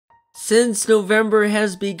Since November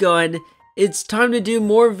has begun, it's time to do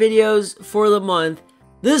more videos for the month.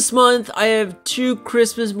 This month, I have 2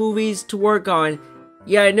 Christmas movies to work on.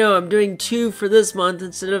 Yeah, I know, I'm doing 2 for this month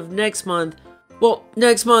instead of next month. Well,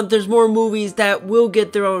 next month there's more movies that will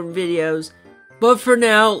get their own videos. But for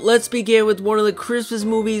now, let's begin with one of the Christmas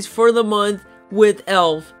movies for the month with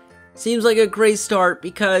Elf. Seems like a great start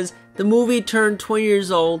because the movie turned 20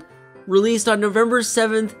 years old, released on November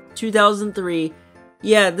 7th, 2003.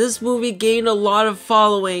 Yeah, this movie gained a lot of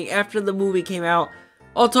following after the movie came out.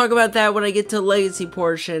 I'll talk about that when I get to the legacy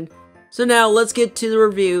portion. So now, let's get to the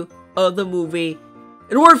review of the movie.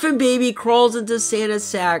 An orphan baby crawls into Santa's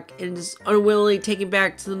sack and is unwillingly taken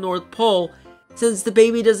back to the North Pole. Since the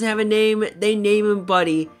baby doesn't have a name, they name him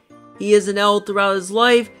Buddy. He is an elf throughout his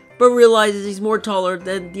life, but realizes he's more taller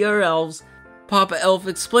than the other elves. Papa Elf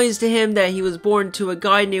explains to him that he was born to a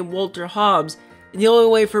guy named Walter Hobbs, and the only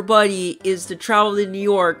way for Buddy is to travel to New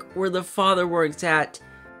York, where the father works at.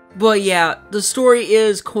 But yeah, the story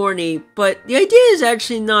is corny, but the idea is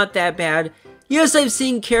actually not that bad. Yes, I've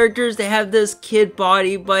seen characters that have this kid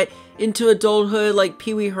body, but into adulthood like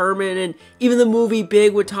Pee Wee Herman and even the movie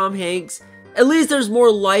Big with Tom Hanks. At least there's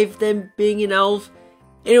more life than being an elf.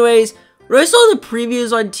 Anyways, when I saw the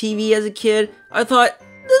previews on TV as a kid, I thought,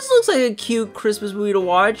 this looks like a cute Christmas movie to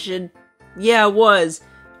watch, and yeah, it was.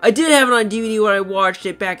 I did have it on DVD when I watched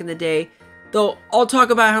it back in the day, though I'll talk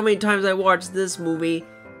about how many times I watched this movie.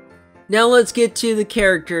 Now let's get to the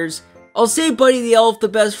characters. I'll save Buddy the Elf the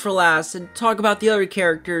best for last and talk about the other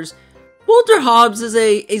characters. Walter Hobbs is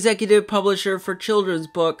a executive publisher for children's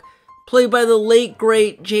book, played by the late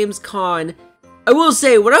great James Caan. I will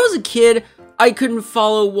say, when I was a kid, I couldn't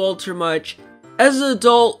follow Walter much. As an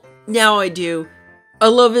adult, now I do. I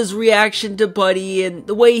love his reaction to Buddy and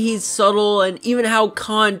the way he's subtle and even how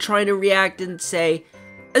Caan trying to react and say.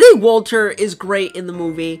 I think Walter is great in the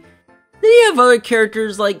movie. Then you have other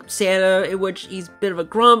characters like Santa, in which he's a bit of a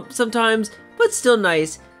grump sometimes, but still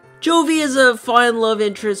nice. Jovi is a fine love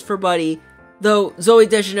interest for Buddy, though Zooey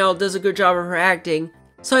Deschanel does a good job of her acting.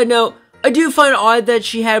 Side note, I do find it odd that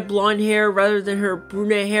she had blonde hair rather than her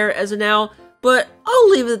brunette hair as of now, but I'll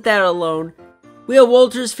leave it at that alone. We have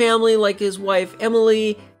Walter's family like his wife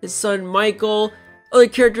Emily, his son Michael, other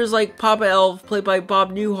characters like Papa Elf played by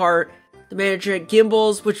Bob Newhart, the manager at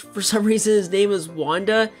Gimbals, which for some reason his name is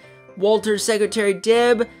Wanda, Walter's secretary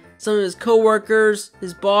Deb, some of his co-workers,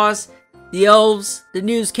 his boss, the elves, the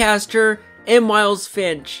newscaster, and Miles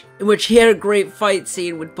Finch, in which he had a great fight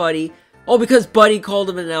scene with Buddy, all because Buddy called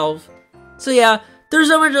him an elf. So yeah, there's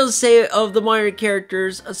not much else to say of the minor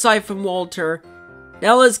characters aside from Walter.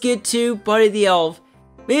 Now let's get to Buddy the Elf.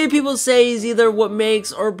 Many people say he's either what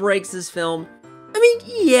makes or breaks this film. I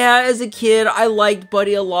mean, yeah, as a kid, I liked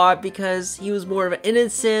Buddy a lot because he was more of an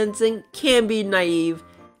innocent and can be naive.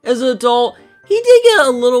 As an adult, he did get a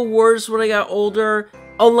little worse when I got older,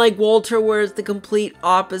 unlike Walter where it's the complete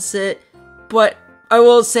opposite. But I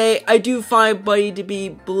will say, I do find Buddy to be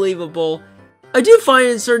believable. I do find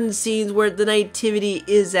in certain scenes where the naivety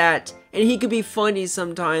is at, and he could be funny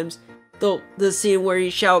sometimes. Though the scene where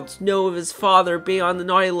he shouts no of his father being on the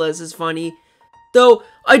naughty list is funny. Though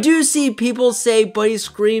I do see people say Buddy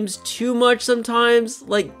screams too much sometimes,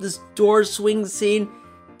 like this door swing scene.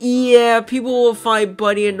 Yeah, people will find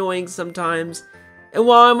Buddy annoying sometimes. And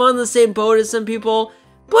while I'm on the same boat as some people,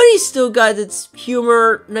 Buddy's still got its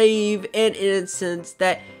humor, naive, and innocence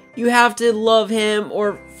that you have to love him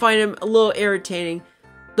or find him a little irritating.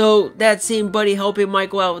 Though that scene Buddy helping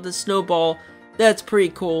Michael out with the snowball, that's pretty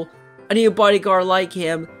cool. I need a bodyguard like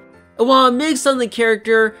him. And while I'm mixed on the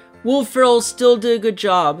character, Will Ferrell still did a good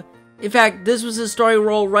job. In fact, this was his starring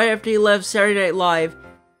role right after he left Saturday Night Live.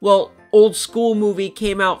 Well, Old School movie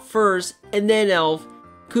came out first, and then Elf.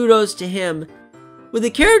 Kudos to him. With the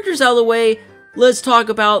characters out of the way, let's talk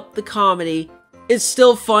about the comedy. It's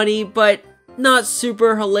still funny, but not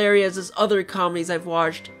super hilarious as other comedies I've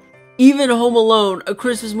watched. Even Home Alone, a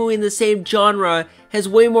Christmas movie in the same genre, has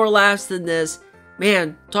way more laughs than this.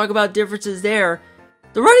 Man, talk about differences there.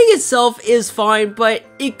 The writing itself is fine, but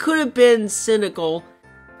it could have been cynical.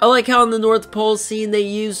 I like how in the North Pole scene they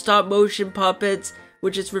use stop motion puppets,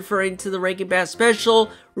 which is referring to the Rankin Bass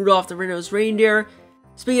special, Rudolph the Red-Nosed Reindeer.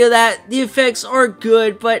 Speaking of that, the effects are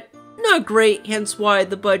good, but not great, hence why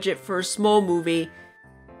the budget for a small movie.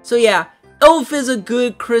 So yeah, Elf is a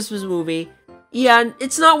good Christmas movie. Yeah,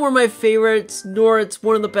 it's not one of my favorites, nor it's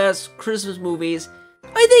one of the best Christmas movies.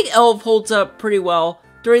 I think Elf holds up pretty well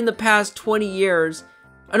during the past 20 years.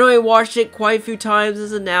 I know I watched it quite a few times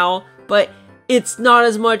as of now, but it's not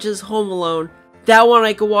as much as Home Alone. That one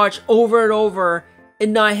I could watch over and over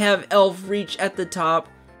and not have Elf reach at the top.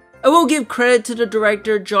 I will give credit to the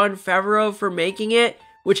director Jon Favreau for making it,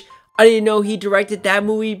 which I didn't know he directed that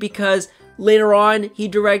movie because later on he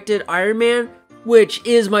directed Iron Man, which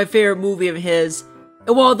is my favorite movie of his.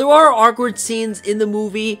 And while there are awkward scenes in the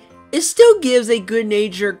movie, it still gives a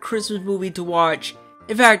good-natured Christmas movie to watch.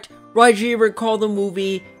 In fact, Roger Ebert called the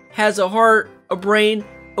movie has a heart, a brain,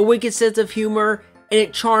 a wicked sense of humor, and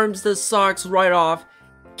it charms the socks right off.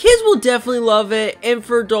 Kids will definitely love it, and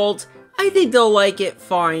for adults, I think they'll like it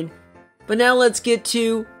fine. But now let's get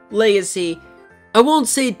to Legacy. I won't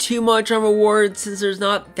say too much on awards since there's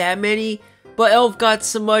not that many, but Elf got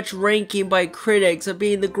so much ranking by critics of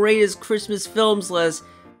being the greatest Christmas films list.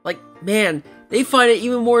 Like, man, they find it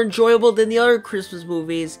even more enjoyable than the other Christmas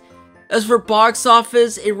movies. As for box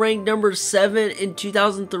office, it ranked number 7 in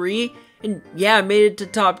 2003, and yeah, made it to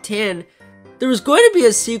top 10. There was going to be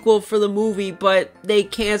a sequel for the movie, but they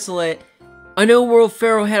canceled it. I know Will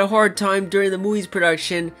Ferrell had a hard time during the movie's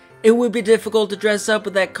production. It would be difficult to dress up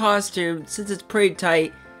with that costume since it's pretty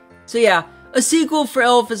tight. So yeah, a sequel for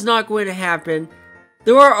Elf is not going to happen.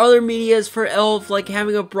 There are other medias for Elf, like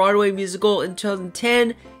having a Broadway musical in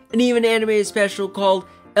 2010, and even an animated special called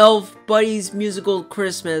Elf Buddy's Musical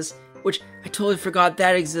Christmas, which I totally forgot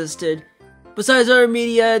that existed. Besides other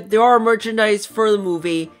media, there are merchandise for the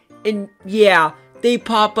movie, and yeah, they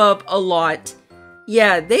pop up a lot.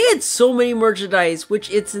 Yeah, they had so many merchandise,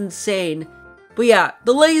 which it's insane. But yeah,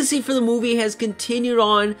 the legacy for the movie has continued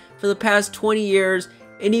on for the past 20 years,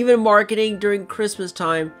 and even marketing during Christmas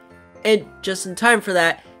time. And just in time for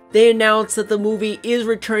that, they announced that the movie is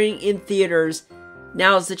returning in theaters.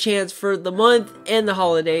 Now is the chance for the month and the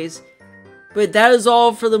holidays. But that is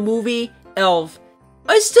all for the movie Elf.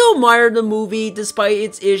 I still admire the movie despite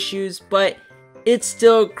its issues, but it's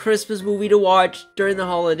still a Christmas movie to watch during the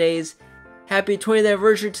holidays. Happy 20th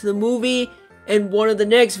anniversary to the movie, and one of the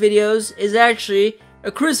next videos is actually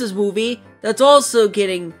a Christmas movie that's also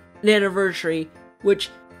getting an anniversary, which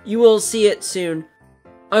you will see it soon.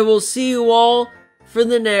 I will see you all for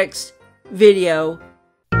the next video.